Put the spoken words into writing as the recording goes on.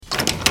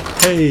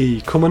Hey,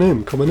 come on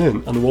in,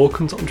 and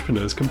welcome to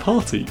Entrepreneurs Can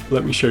Party.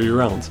 Let me show you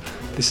around.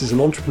 This is an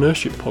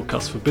entrepreneurship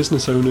podcast for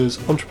business owners,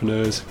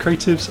 entrepreneurs,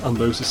 creatives, and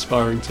those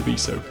aspiring to be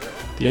so.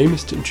 The aim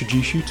is to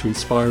introduce you to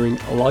inspiring,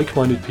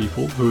 like-minded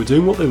people who are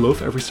doing what they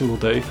love every single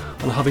day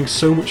and having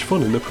so much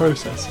fun in the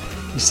process.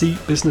 You see,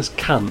 business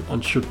can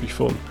and should be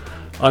fun.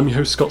 I'm your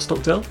host Scott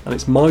Stockdale, and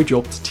it's my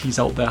job to tease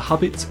out their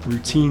habits,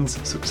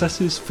 routines,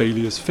 successes,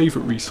 failures,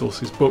 favourite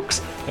resources,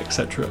 books,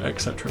 etc,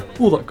 etc.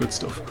 All that good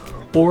stuff.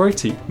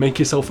 Alrighty, make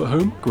yourself at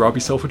home, grab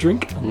yourself a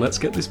drink, and let's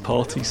get this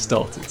party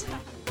started.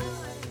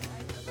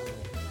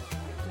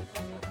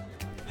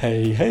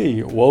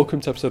 Hey, welcome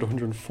to episode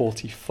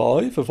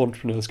 145 of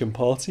Entrepreneurs Can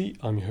Party.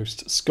 I'm your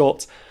host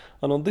Scott,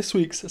 and on this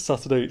week's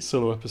Saturday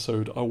solo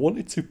episode, I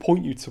wanted to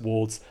point you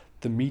towards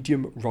the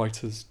Medium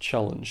Writers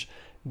Challenge.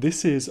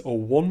 This is a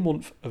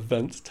 1-month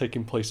event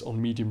taking place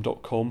on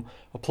medium.com,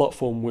 a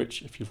platform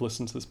which, if you've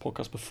listened to this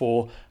podcast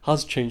before,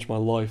 has changed my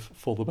life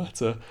for the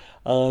better.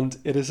 And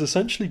it is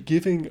essentially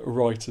giving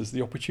writers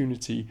the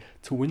opportunity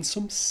to win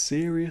some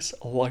serious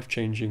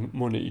life-changing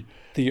money.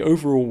 The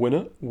overall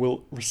winner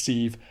will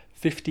receive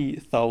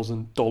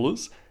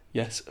 $50,000.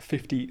 Yes,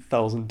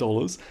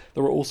 $50,000.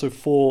 There are also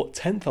 4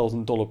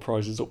 $10,000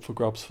 prizes up for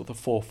grabs for the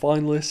 4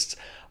 finalists,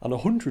 and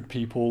 100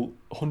 people,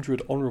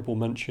 100 honourable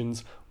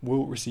mentions,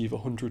 will receive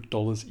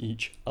 $100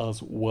 each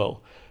as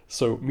well.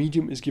 So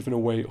Medium is giving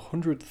away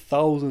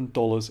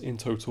 $100,000 in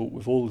total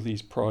with all of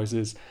these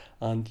prizes,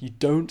 and you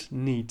don't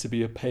need to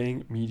be a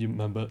paying Medium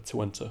member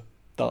to enter.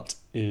 That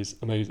is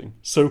amazing.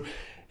 So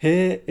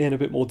here, in a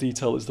bit more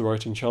detail, is the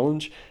writing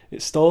challenge.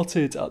 It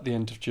started at the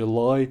end of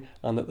July,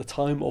 and at the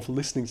time of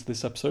listening to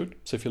this episode,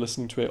 so if you're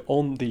listening to it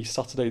on the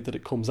Saturday that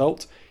it comes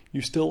out, you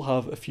still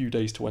have a few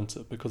days to enter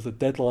because the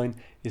deadline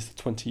is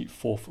the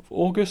 24th of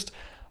August.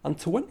 And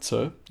to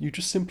enter, you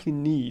just simply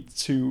need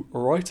to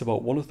write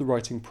about one of the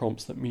writing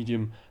prompts that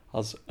Medium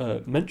has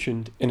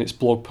mentioned in its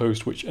blog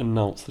post which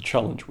announced the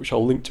challenge, which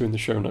I'll link to in the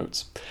show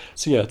notes.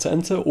 So yeah, to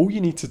enter, all you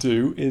need to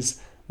do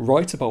is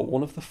write about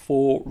one of the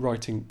 4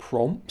 writing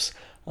prompts,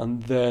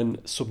 and then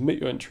submit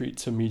your entry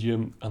to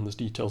Medium, and there's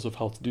details of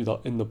how to do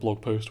that in the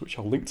blog post, which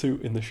I'll link to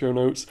in the show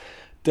notes.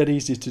 Dead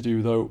easy to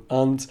do though,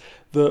 and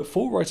the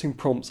 4 writing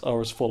prompts are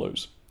as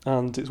follows.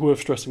 And it's worth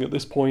stressing at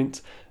this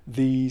point,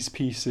 these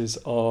pieces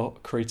are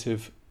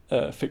creative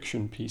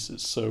fiction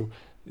pieces, so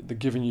they're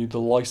giving you the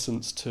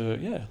license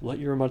to, let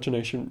your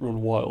imagination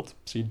run wild.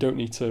 So you don't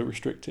need to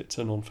restrict it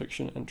to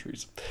non-fiction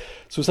entries.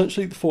 So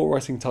essentially the 4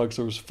 writing tags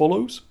are as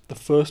follows. The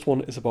first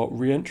one is about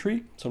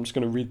re-entry. So I'm just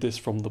going to read this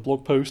from the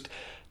blog post.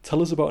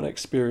 Tell us about an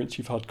experience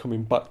you've had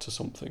coming back to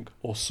something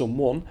or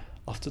someone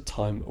after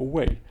time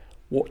away.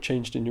 What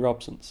changed in your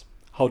absence?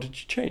 How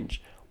did you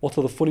change? What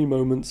are the funny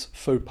moments,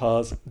 faux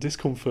pas,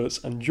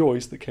 discomforts and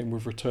joys that came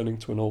with returning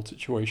to an old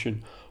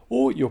situation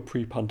or your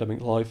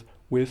pre-pandemic life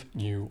with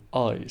new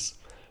eyes?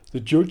 The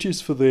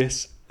judges for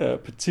this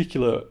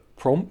particular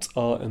prompt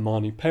are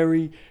Imani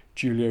Perry,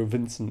 Julio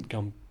Vincent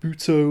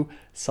Gambuto,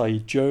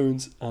 Saeed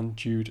Jones, and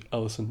Jude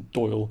Ellison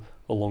Doyle,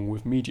 along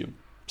with Medium.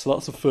 So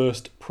that's the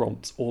first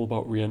prompt, all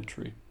about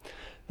re-entry.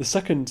 The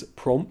second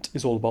prompt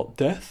is all about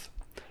death.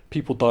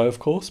 People die, of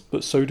course,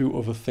 but so do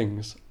other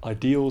things.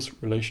 Ideals,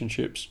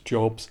 relationships,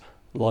 jobs,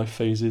 life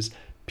phases,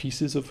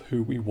 pieces of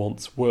who we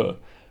once were.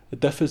 The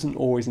death isn't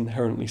always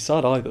inherently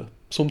sad either.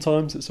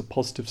 Sometimes it's a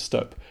positive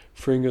step,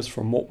 freeing us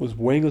from what was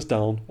weighing us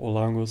down or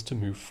allowing us to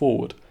move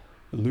forward.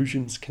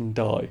 Illusions can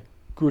die.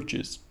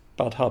 Grudges.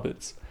 Bad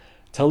habits.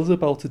 Tell us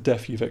about a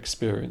death you've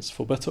experienced,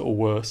 for better or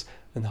worse,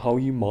 and how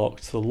you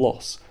marked the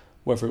loss,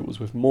 whether it was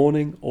with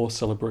mourning or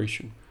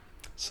celebration.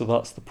 So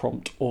that's the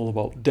prompt all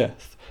about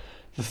death.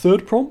 The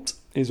third prompt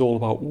is all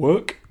about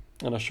work,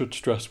 and I should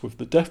stress with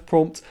the death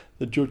prompt,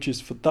 the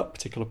judges for that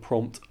particular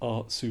prompt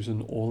are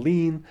Susan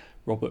Orlean,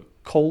 Robert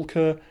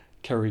Kolker,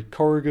 Kerry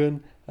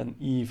Corrigan, and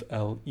Eve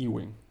L.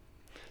 Ewing.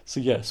 So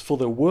yes, for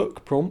the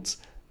work prompt,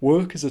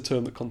 work is a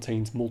term that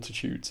contains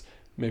multitudes.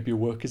 Maybe your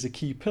work is a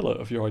key pillar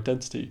of your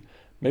identity.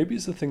 Maybe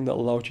it's the thing that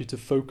allowed you to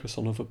focus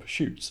on other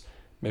pursuits.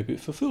 Maybe it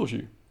fulfills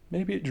you.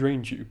 Maybe it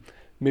drains you.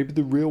 Maybe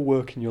the real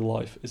work in your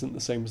life isn't the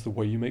same as the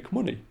way you make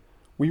money.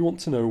 We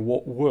want to know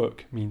what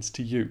work means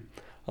to you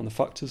and the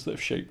factors that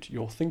have shaped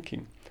your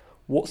thinking.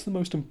 What's the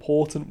most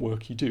important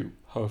work you do,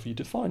 however you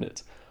define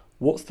it?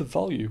 What's the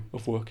value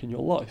of work in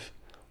your life?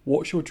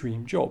 What's your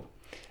dream job?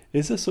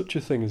 Is there such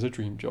a thing as a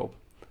dream job?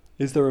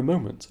 Is there a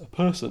moment, a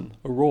person,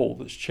 a role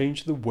that's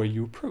changed the way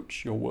you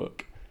approach your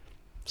work?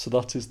 So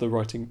that is the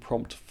writing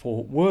prompt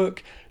for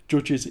work.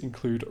 Judges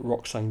include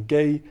Roxanne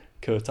Gay,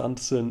 Kurt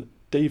Anderson,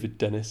 David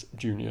Dennis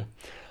Jr.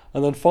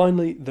 And then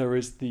finally, there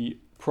is the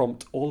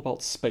prompt all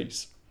about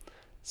space.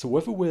 So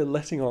whether we're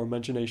letting our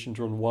imaginations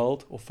run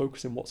wild or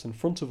focusing what's in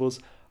front of us,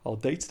 our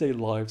day-to-day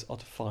lives are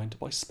defined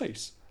by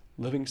space.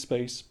 Living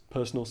space,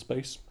 personal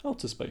space,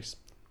 outer space.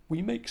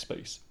 We make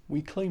space.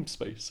 We claim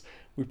space.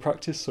 We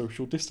practice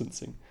social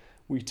distancing.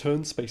 We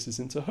turn spaces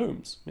into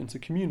homes, into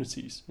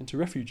communities, into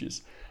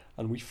refuges,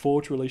 and we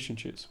forge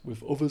relationships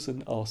with others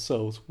and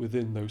ourselves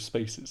within those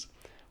spaces.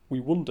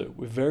 We wonder,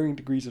 with varying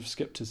degrees of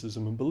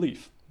skepticism and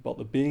belief, about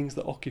the beings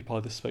that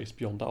occupy the space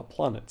beyond our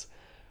planet.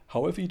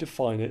 However you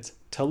define it,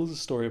 tell us a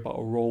story about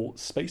a role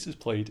space has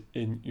played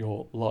in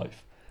your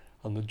life.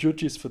 And the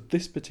judges for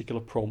this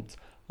particular prompt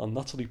are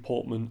Natalie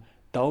Portman,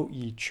 Dao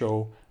Yi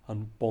Cho,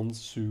 and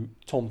Bonsu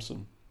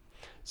Thompson.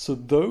 So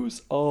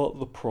those are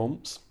the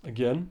prompts.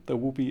 Again, there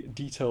will be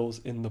details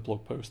in the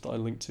blog post that I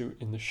link to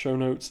in the show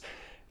notes.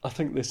 I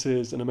think this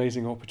is an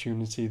amazing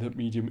opportunity that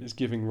Medium is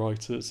giving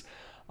writers,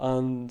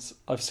 and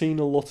I've seen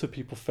a lot of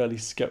people fairly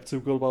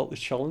skeptical about this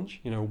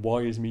challenge.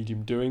 Why is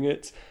Medium doing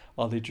it?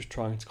 Are they just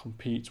trying to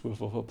compete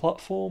with other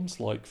platforms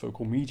like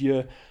Vocal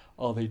Media?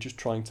 Are they just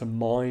trying to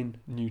mine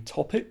new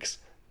topics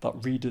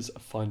that readers are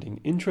finding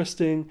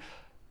interesting?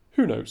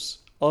 Who knows?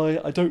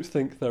 I don't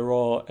think there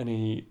are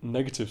any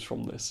negatives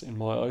from this in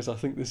my eyes. I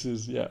think this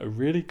is a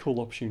really cool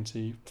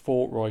opportunity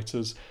for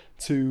writers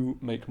to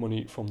make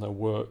money from their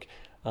work,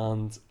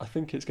 and I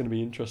think it's going to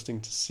be interesting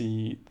to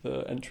see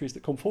the entries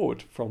that come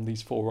forward from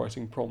these 4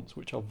 writing prompts,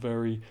 which are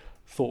very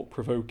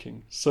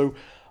thought-provoking. So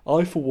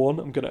I, for one,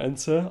 am going to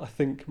enter. I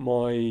think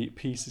my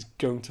piece is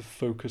going to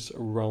focus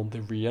around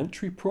the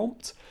re-entry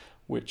prompt,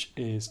 which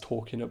is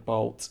talking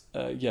about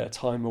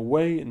time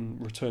away and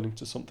returning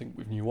to something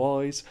with new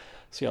eyes.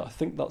 So I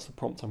think that's the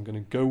prompt I'm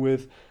going to go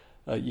with.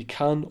 You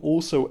can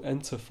also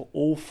enter for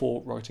all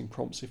 4 writing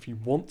prompts if you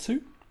want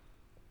to.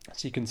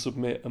 So you can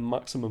submit a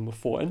maximum of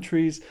 4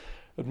 entries.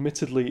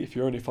 Admittedly, if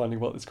you're only finding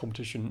about this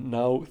competition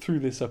now through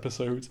this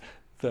episode,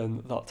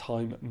 then that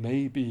time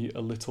may be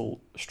a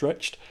little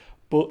stretched.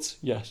 But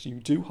yes, you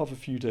do have a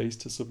few days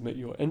to submit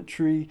your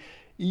entry.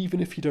 Even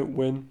if you don't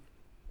win,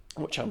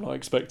 which I'm not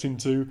expecting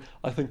to,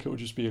 I think it will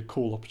just be a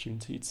cool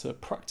opportunity to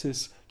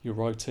practice your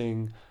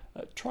writing,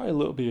 try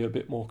a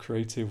bit more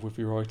creative with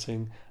your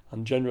writing,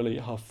 and generally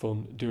have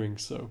fun doing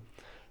so.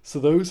 So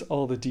those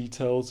are the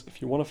details.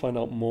 If you want to find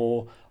out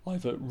more,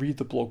 either read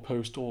the blog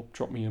post or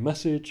drop me a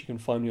message. You can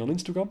find me on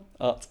Instagram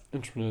at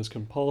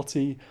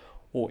entrepreneurscanparty,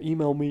 or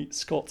email me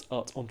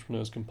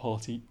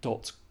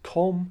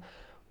scott@entrepreneurscanparty.com.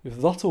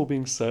 With that all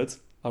being said,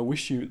 I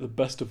wish you the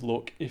best of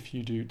luck if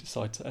you do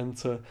decide to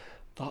enter.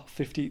 That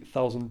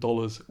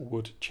 $50,000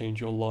 would change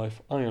your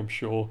life, I am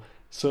sure.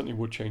 Certainly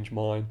would change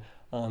mine.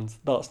 And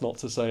that's not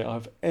to say I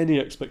have any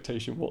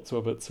expectation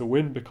whatsoever to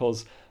win,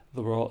 because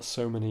there are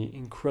so many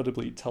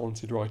incredibly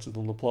talented writers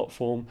on the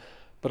platform.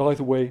 But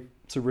either way,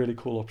 it's a really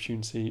cool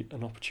opportunity,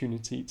 an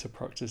opportunity to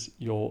practice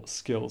your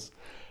skills.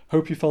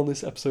 Hope you found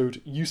this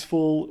episode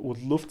useful.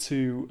 Would love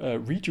to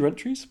read your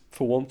entries,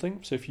 for one thing.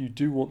 So if you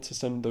do want to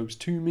send those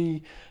to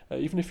me,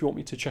 even if you want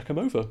me to check them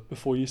over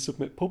before you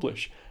submit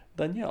publish,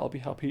 then I'll be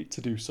happy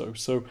to do so.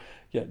 So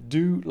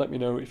do let me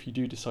know if you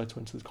do decide to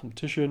enter the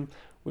competition.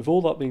 With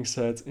all that being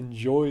said,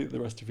 enjoy the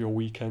rest of your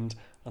weekend,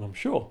 and I'm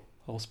sure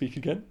I'll speak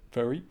again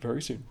very,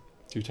 very soon.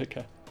 Do take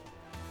care.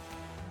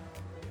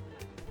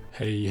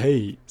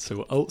 Hey,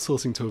 so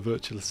outsourcing to a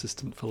virtual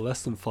assistant for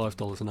less than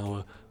 $5 an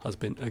hour has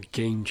been a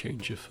game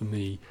changer for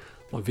me.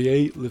 My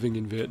VA living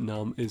in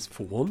Vietnam is,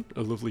 for one,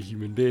 a lovely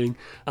human being,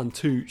 and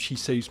 2, she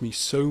saves me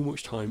so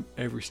much time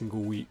every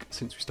single week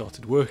since we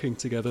started working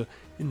together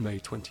in May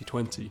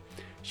 2020.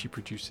 She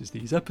produces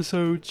these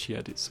episodes, she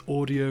edits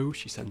audio,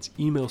 she sends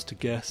emails to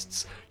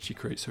guests, she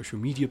creates social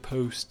media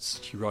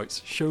posts, she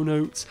writes show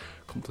notes,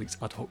 completes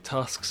ad hoc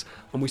tasks,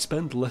 and we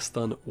spend less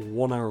than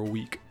 1 hour a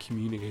week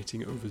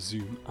communicating over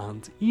Zoom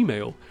and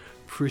email.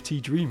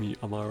 Pretty dreamy,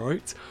 am I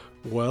right?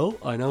 Well,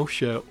 I now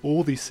share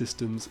all these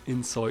systems,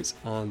 insights,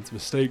 and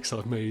mistakes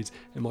I've made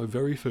in my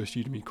very first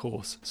Udemy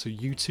course, so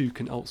you too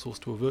can outsource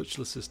to a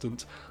virtual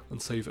assistant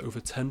and save over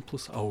 10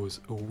 plus hours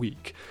a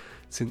week.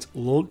 Since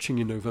launching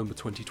in November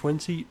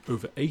 2020,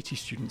 over 80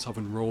 students have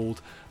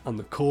enrolled, and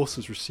the course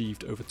has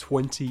received over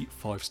 20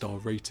 5-star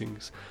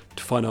ratings.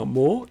 To find out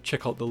more,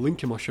 check out the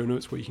link in my show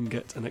notes where you can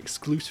get an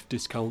exclusive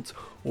discount,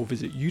 or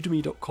visit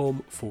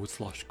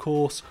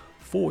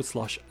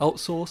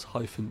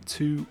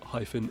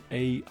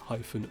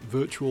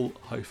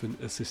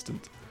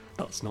udemy.com/course/outsource-to-a-virtual-assistant.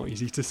 That's not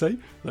easy to say.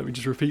 Let me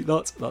just repeat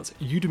that. That's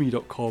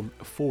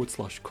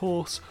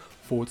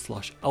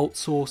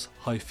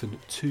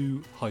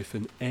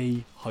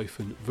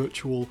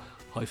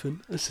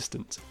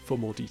udemy.com/course/outsource-to-a-virtual-assistant for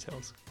more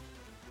details.